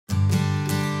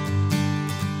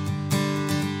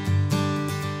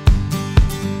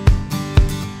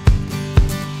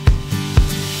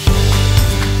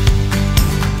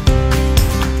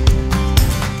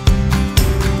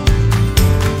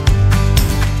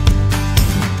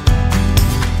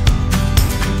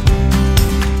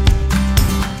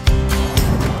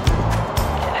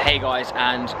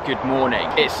and good morning.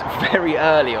 It's very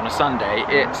early on a Sunday.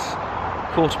 It's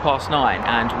 9:15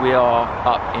 and we are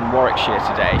up in Warwickshire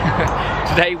today.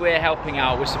 Today we're helping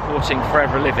out, we're supporting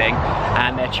Forever Living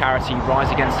and their charity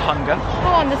Rise Against Hunger.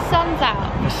 Oh, and the sun's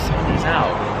out. The sun is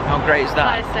out. How great is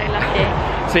that? That is so lucky.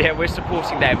 So yeah, we're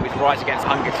supporting them with Rise Against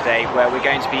Hunger today, where we're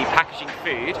going to be packaging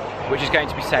food, which is going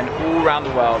to be sent all around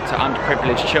the world to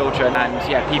underprivileged children and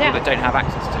yeah, people that don't have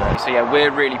access to it. So yeah,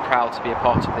 we're really proud to be a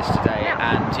part of this today,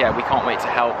 and yeah, we can't wait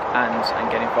to help and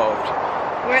get involved.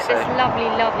 We're at this lovely,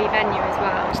 lovely venue as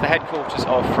well. It's the headquarters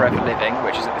of Forever Living,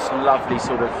 which is at this lovely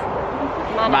sort of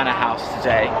manor house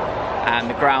today. And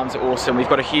the grounds are awesome. We've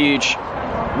got a huge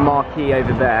marquee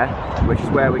over there, which is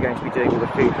where we're going to be doing all the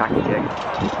food packaging.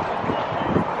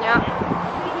 Yeah.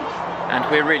 And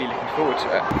we're really looking forward to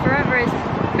it. Forever is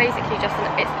basically just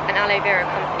an aloe vera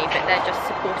company, but they're just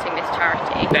supporting this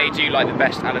charity. They do like the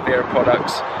best aloe vera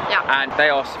products. Yeah. And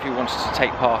they asked if we wanted to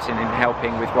take part in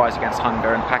helping with Rise Against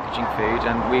Hunger and packaging food,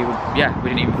 and we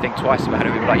didn't even think twice about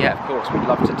it. We were like, yeah, of course, we'd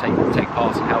love to take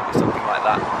part and help with something like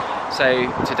that.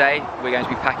 So today we're going to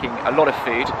be packing a lot of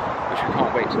food, which we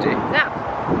can't wait to do. Yeah.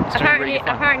 Apparently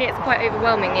it's quite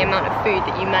overwhelming, the amount of food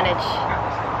that you manage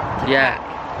to pack.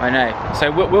 I know.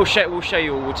 So we'll show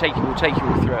you all. We'll take you all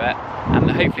through it, and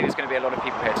hopefully there's going to be a lot of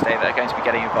people here today that are going to be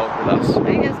getting involved with us. I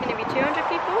think there's going to be 200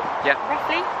 people. Yeah.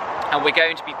 Roughly. And we're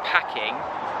going to be packing,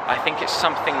 I think it's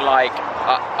something like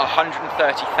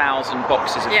 130,000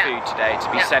 boxes of food today to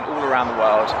be sent all around the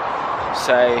world.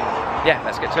 So yeah,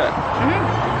 let's get to it.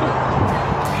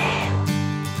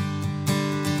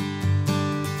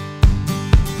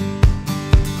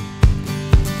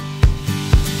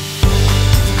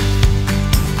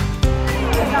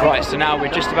 Right, so now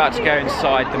we're just about to go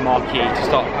inside the marquee to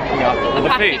start packing up the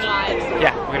food.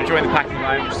 Yeah, we're going to join the packing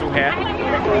line, which is all here.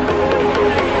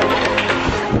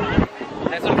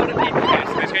 There's a lot of people here,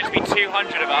 so there's going to be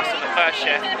 200 of us on the first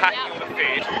shift packing all the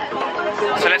food.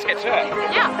 So let's get to it.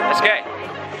 Yeah. Let's go.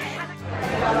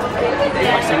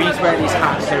 Right, so we need to wear these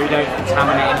hats so we don't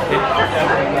contaminate anything.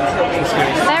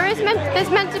 There's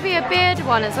meant to be a beard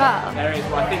one as well. There is,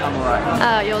 but I think I'm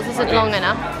alright. Oh, yours isn't long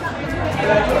enough.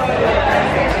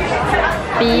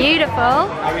 Beautiful. How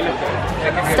are we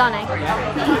looking? Stunning.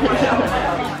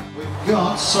 We've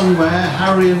got somewhere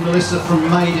Harry and Melissa from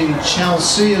Made in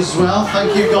Chelsea as well.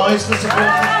 Thank you guys for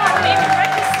supporting.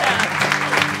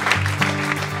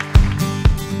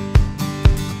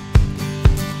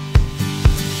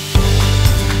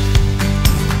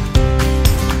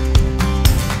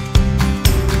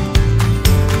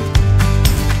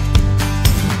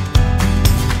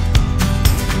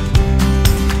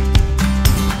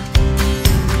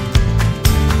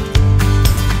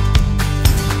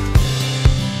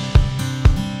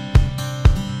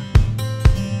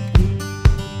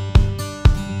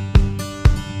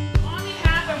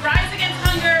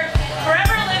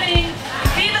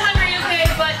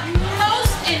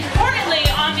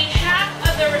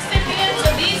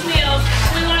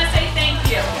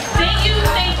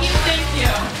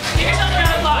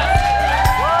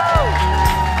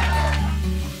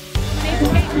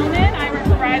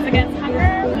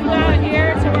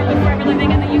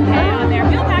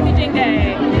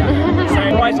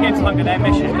 Their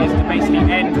mission is to basically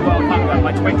end world hunger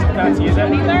by 2030, is it?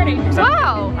 2030. Exactly.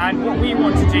 Wow! And what we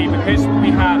want to do, because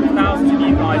we have thousands of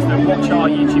you guys that watch our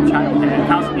YouTube channel here,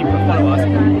 thousands of people that follow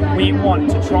us, we want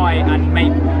to try and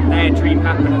make their dream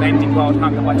happen of ending world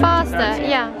hunger by 2030. Faster,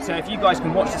 yeah. So if you guys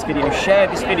can watch this video, share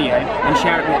this video and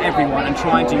share it with everyone and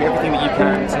try and do everything that you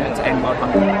can to end world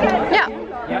hunger. Yeah.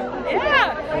 Yeah?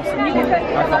 Yeah! Awesome. You did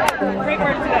great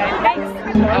work today. Thanks.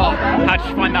 Oh, how did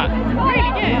you find that?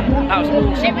 Really good. That was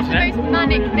awesome. It was the most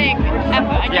manic thing ever,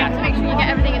 and you have to make sure you get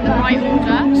everything in the right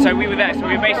order. So we were there, so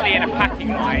we were basically in a packing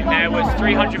line. There was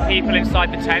 300 people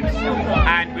inside the tent,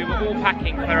 and we were all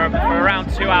packing for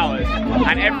around 2 hours.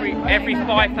 And every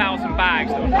 5,000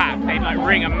 bags that were packed, they'd like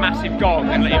ring a massive gong,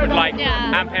 and it would like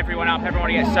amp everyone up.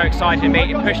 Everyone would get so excited.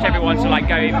 It pushed everyone to like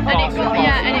go even faster.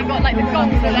 And it got like the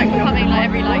gongs were like coming like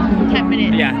every like 10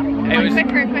 minutes. Yeah. It was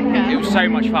quicker and quicker. It was so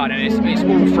much fun, and it's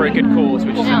all for a good cause,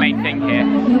 which is the main thing here.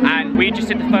 And we just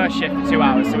did the first shift for 2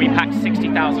 hours, so we packed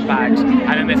 60,000 bags, and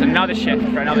then there's another shift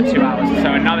for another 2 hours,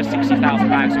 so another 60,000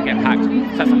 bags will get packed.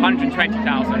 So that's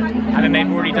 120,000, and then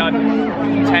they've already done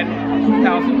 10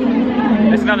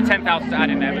 There's another 10,000 to add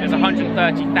in there, but there's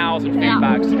 130,000 food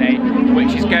bags today,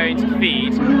 which is going to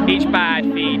feed, each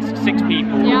bag feeds 6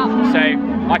 people. So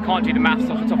I can't do the maths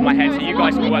off the top of my head, so you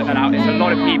guys can work that out. It's a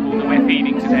lot of people that we're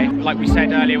feeding today. Like we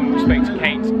said earlier when we spoke to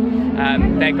Kate,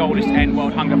 their goal is to end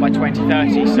world hunger by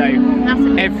 2030, so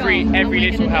every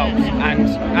little helps. And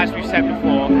as we've said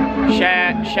before,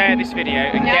 share this video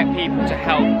and get people to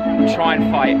help try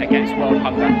and fight against world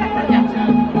hunger.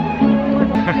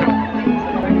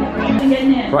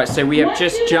 Right, so we have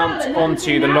just jumped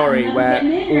onto the lorry where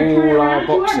all our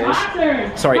boxes,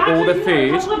 sorry, all the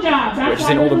food, which is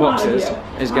in all the boxes,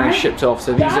 is getting shipped off.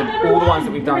 So these are all the ones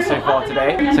that we've done so far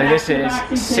today. So this is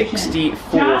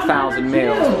 64,000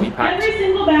 meals that we packed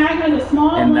in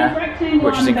there,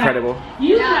 which is incredible.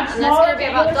 Yeah, and that's going to be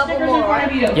about double more,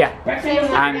 right? Yeah,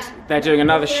 and they're doing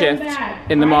another shift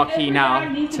in the marquee now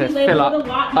to fill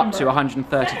up to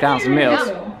 130,000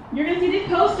 meals. You're going to see these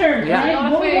posters, yeah.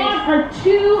 right? What we want are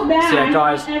 2 bags. So yeah,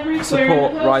 guys, on every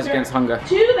support Rise Against Hunger.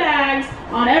 2 bags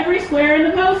on every square in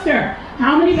the poster.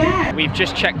 How many bags? We've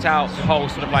just checked out the whole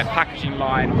sort of like packaging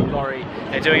line of the lorry.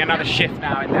 They're doing another shift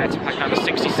now in there to pack another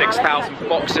 66,000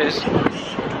 boxes.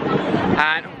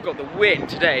 And we've got the wind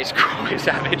today, it's quite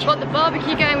savage. We've got the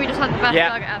barbecue going, we just had the best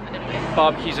burger ever, didn't we?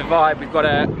 Barbecue's a vibe. We've got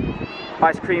a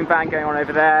ice cream van going on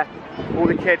over there. All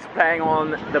the kids playing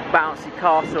on the bouncy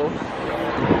castle.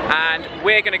 And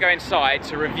we're going to go inside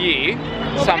to review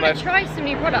some of... We're going to try some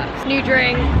new products, new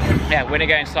drinks. Yeah, we're going to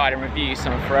go inside and review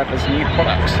some of Forever's new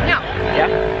products. Yeah. Yeah?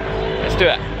 Let's do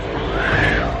it.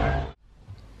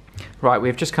 Right,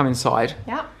 we've just come inside.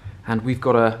 Yeah. And we've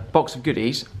got a box of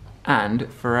goodies and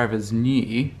Forever's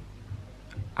new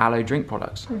aloe drink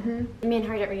products. Me and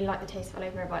Harry don't really like the taste of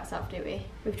aloe vera by itself, do we?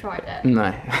 We've tried it. No.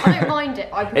 I don't mind it.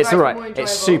 I prefer it's alright. More enjoyable.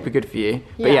 It's super good for you. Yeah.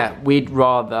 But yeah, we'd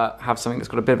rather have something that's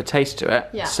got a bit of a taste to it.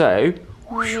 Yeah. So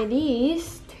with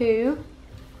these 2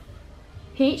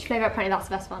 peach flavour, apparently that's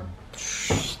the best one.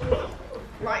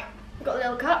 Right, we've got the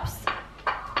little cups.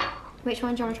 Which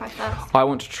one do you want to try first? I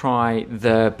want to try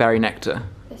the berry nectar.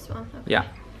 This one. Okay. Yeah.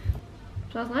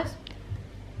 Smells nice.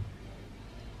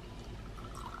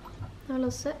 Have a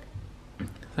little sip.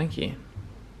 Thank you.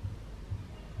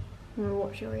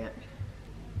 What's your reaction?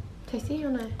 Tasty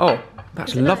or no? Oh,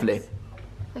 that's lovely. Nice?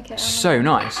 Okay. So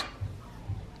nice.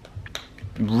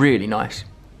 Really nice.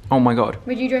 Oh my god.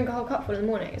 Would you drink a whole cupful in the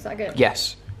morning? Is that good?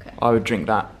 Yes. Okay. I would drink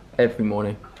that every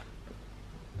morning.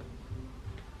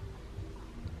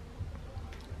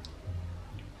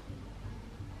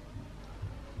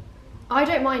 I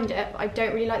don't mind it, but I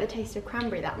don't really like the taste of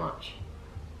cranberry that much.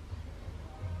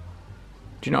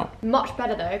 Do you not? Much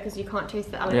better though, because you can't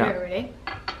taste the aloe vera really.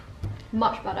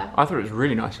 Much better. I thought it was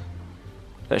really nice.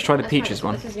 Let's try the peaches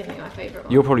one. This is going to be my favourite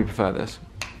one. You'll probably prefer this.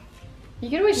 You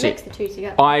can always mix the 2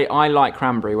 together. I like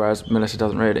cranberry, whereas Melissa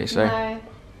doesn't really, so... No.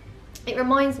 It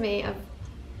reminds me of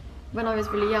when I was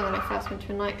really young and I first went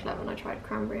to a nightclub and I tried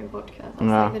cranberry and vodka. That's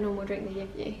like the normal drink they give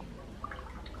you.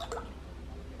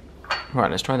 Right,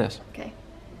 let's try this. Okay.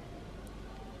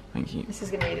 Thank you. This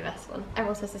is going to be the best one.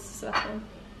 Everyone says this is the best one.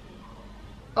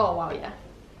 Oh wow, yeah.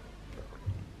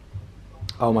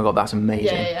 Oh my god, that's amazing.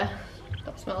 Yeah.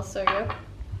 That smells so good.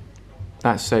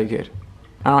 That's so good.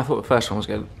 And I thought the first one was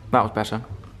good. That was better.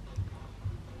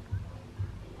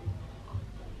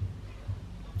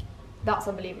 That's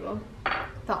unbelievable.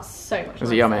 That's so much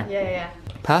Is it yummy? Yeah.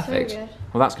 Perfect. So good.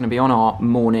 Well, that's going to be on our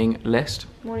morning list.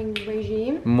 Morning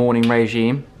regime. Morning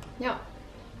regime. Yeah.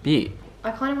 Beaut.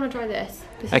 I kind of want to try this.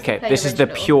 Okay, this is the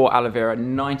pure aloe vera,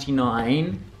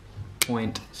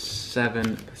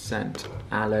 99.7%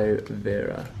 aloe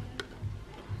vera.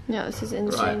 Yeah, this is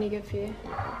insanely good for you.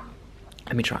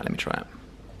 Let me try it.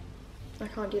 I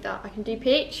can't do that. I can do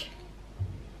peach.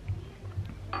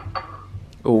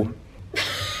 Oh.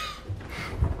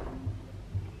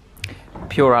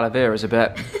 Pure aloe vera is a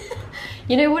bit...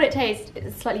 You know what it tastes?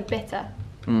 It's slightly bitter.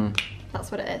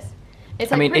 That's what it is. It's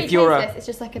like, I mean, really if you're tasteless, it's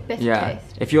just like a bitter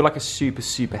taste. If you're like a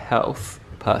super health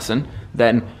person,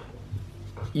 then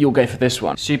you'll go for this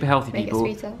one. Super healthy Make it people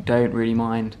sweeter. don't really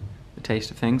mind the taste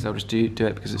of things. They'll just do it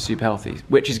because it's super healthy,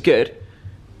 which is good.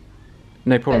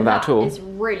 No problem with that at all. It's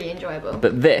really enjoyable.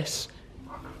 But this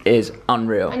is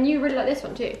unreal. And you really like this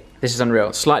one too. This is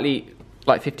unreal. Slightly,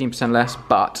 like 15% less,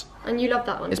 but And you love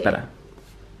that one it's too. better.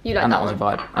 You like And that that was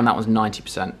one. a vibe. And that was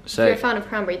 90%. So If you're a fan of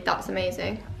cranberry, that's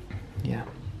amazing. yeah.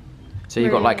 So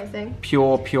you've got Really like amazing.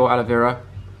 pure aloe vera,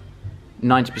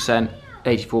 90%,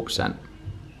 84%.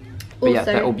 But yeah,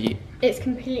 Also, they're all beauty. It's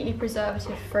completely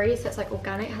preservative free, so it's like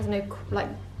organic. It has no like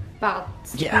bad,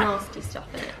 nasty stuff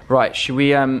in it. Right, should we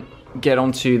get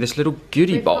onto this little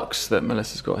goodie We've got- box that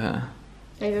Melissa's got here?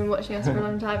 They've been watching us for a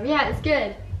long time. Yeah, it's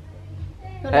good.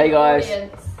 Hey guys.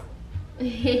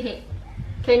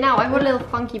 Okay, now I've got a little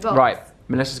funky box. Right,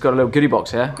 Melissa's got a little goodie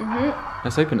box here. Mhm.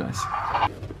 Let's open this.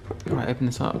 Right, open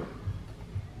this up.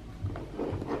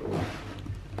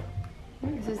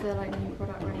 This is their like new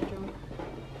product range.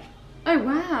 Oh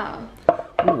wow.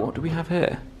 Ooh, what do we have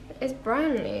here? It's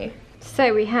brand new.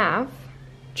 So we have.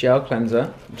 Gel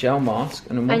cleanser, gel mask,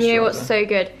 and a moisturizer. And you know what's so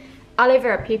good? Aloe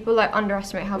vera, people like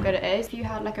underestimate how good it is. If you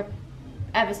had like a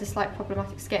ever so slight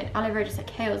problematic skin, aloe vera just like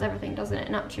heals everything, doesn't it,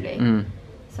 naturally?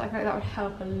 So I feel like that would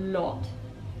help a lot.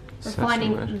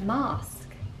 Refining mask.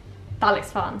 That looks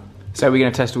fun. So we're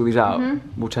going to test all these out?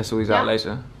 We'll test all these out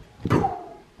later.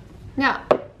 Yeah,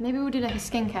 maybe we'll do like a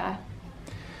skincare.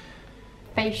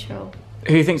 Facial.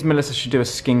 Who thinks Melissa should do a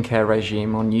skincare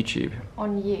regime on YouTube?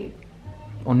 On you.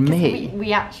 On me?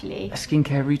 We actually. A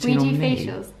skincare routine on me? We do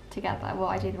facials together. Well,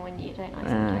 I do them on you, don't I?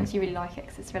 Sometimes you really like it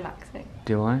because it's relaxing.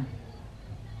 Do I?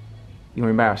 You're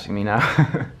embarrassing me now.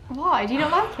 Why? Do you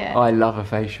not like it? I love a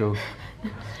facial.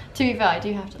 To be fair, I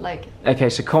do have to like. Okay,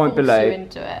 so comment below. You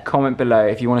into it. Comment below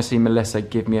if you want to see Melissa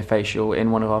give me a facial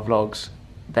in one of our vlogs.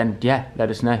 Then yeah, let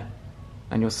us know,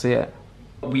 and you'll see it.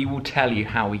 We will tell you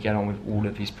how we get on with all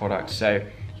of these products. So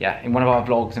yeah, in one of our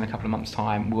vlogs in a couple of months'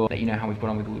 time, we'll let you know how we've got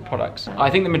on with all the products. I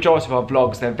think the majority of our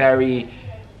vlogs, they're very,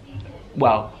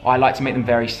 well, I like to make them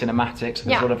very cinematic, so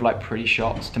there's a lot of like pretty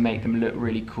shots to make them look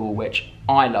really cool, which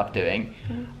I love doing.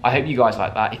 I hope you guys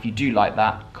like that. If you do like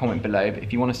that, comment below. But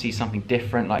if you want to see something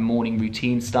different, like morning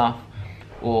routine stuff,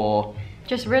 or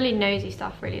just really nosy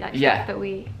stuff, really, like stuff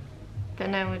that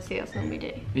no one would see us normally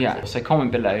do. Yeah, so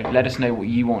comment below, let us know what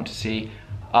you want to see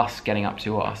us getting up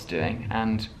to or us doing,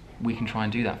 and we can try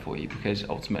and do that for you, because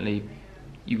ultimately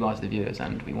you guys are the viewers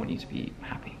and we want you to be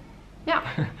happy.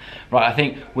 Yeah. Right, I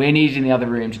think we're needed in the other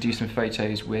room to do some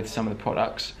photos with some of the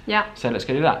products. Yeah. So let's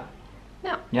go do that.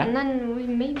 Yeah. Yeah. And then we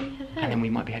maybe head home. And then we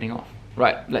might be heading off.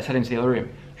 Right, let's head into the other room.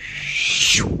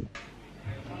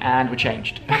 And we're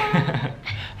changed.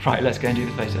 Right, let's go and do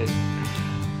the photos.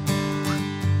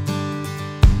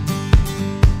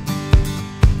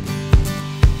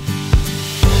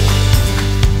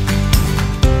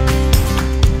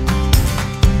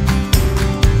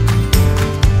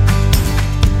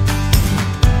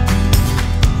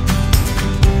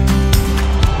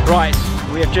 Right,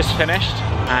 we have just finished,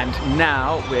 and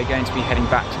now we're going to be heading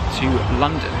back to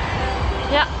London.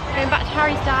 Yeah, going back to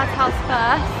Harry's dad's house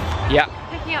first. Yeah.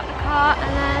 Picking up the car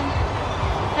and then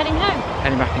heading home.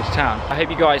 Heading back into town. I hope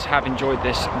you guys have enjoyed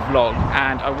this vlog,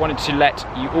 and I wanted to let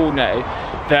you all know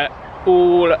that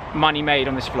all money made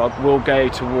on this vlog will go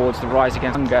towards the Rise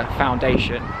Against Hunger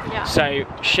Foundation. Yeah. So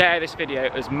share this video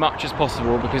as much as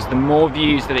possible, because the more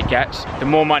views that it gets, the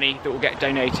more money that will get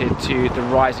donated to the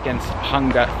Rise Against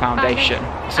Hunger Foundation.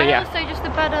 So and also just the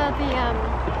better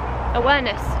the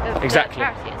awareness of the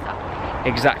charity and stuff.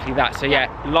 Exactly that. So yeah,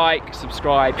 like,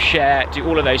 subscribe, share, do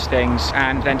all of those things,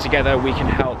 and then together we can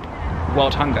help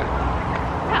world hunger,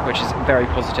 which is very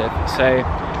positive. So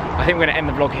I think we're going to end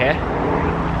the vlog here.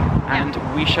 And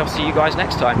we shall see you guys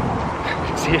next time.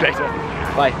 See you later.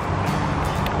 Bye.